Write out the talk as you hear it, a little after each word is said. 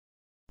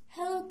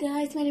Hello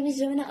guys, my name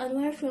is Jovana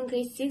Anwar from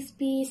grade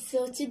 6B.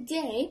 So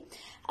today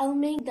I'll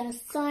make the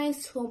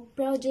science home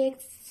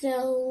project.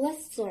 So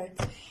let's start.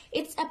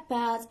 It's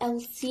about I'll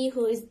see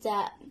who is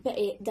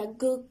the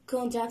good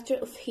conductor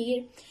of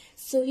here.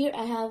 So here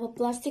I have a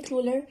plastic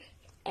ruler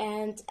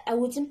and a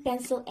wooden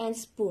pencil and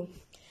spoon.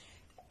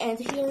 And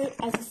here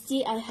as you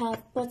see I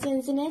have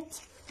buttons in it.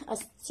 I'll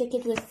stick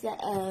it with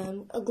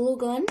a glue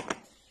gun.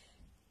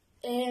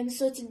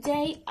 So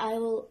today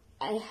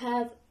I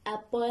have a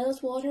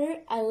boiled water.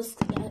 I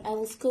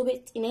will scoop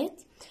it in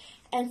it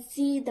and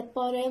see the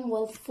bottom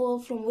will fall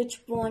from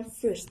which one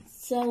first.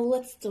 So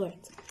let's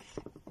start.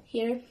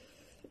 Here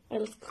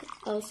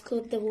I'll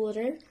scoop the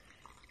water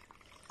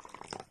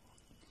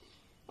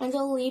and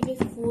I'll leave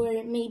it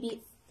for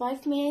maybe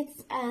 5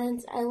 minutes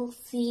and I will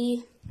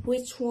see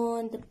which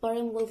one the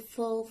bottom will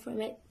fall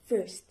from it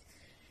first.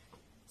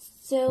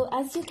 So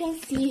as you can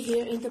see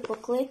here in the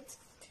booklet,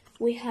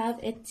 we have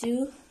it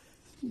to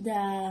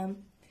the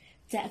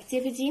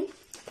activity.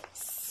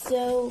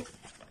 So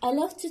I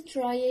love to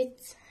try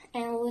it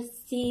and let's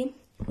see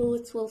who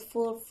it will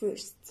fall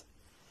first.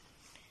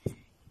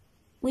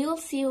 We will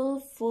see who will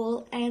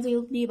fall and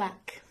we'll be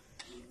back.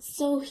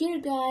 So here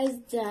guys,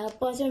 the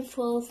bottom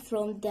fell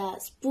from the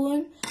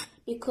spoon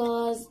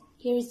because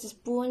here is the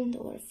spoon,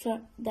 or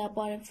the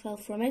bottom fell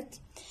from it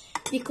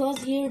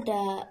because here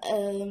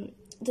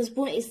the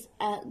spoon is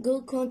a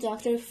good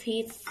conductor of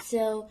heat,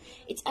 so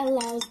it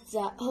allows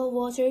the hot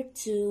water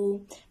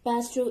to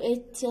pass through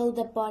it till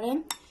the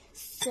bottom.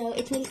 So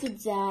it melted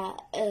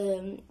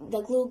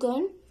the glue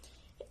gun.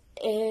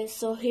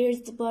 So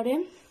here's the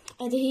bottom,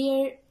 and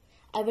here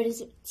I bet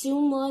it's too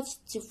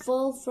much to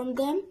fall from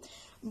them,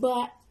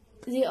 but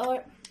they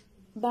are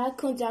bad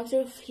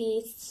conductor of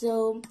heat,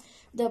 so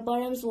the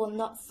bottoms will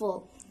not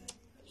fall.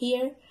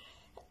 Here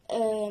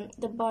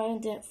the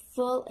bottom didn't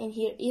fall, and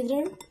here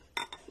either.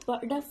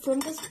 But from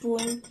the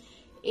spoon,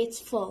 it's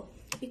full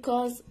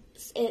because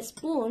a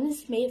spoon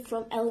is made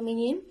from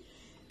aluminium.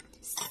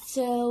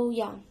 So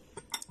yeah,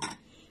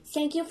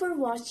 thank you for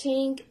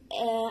watching.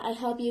 I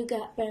hope you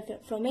got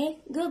benefit from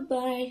it.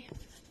 Goodbye.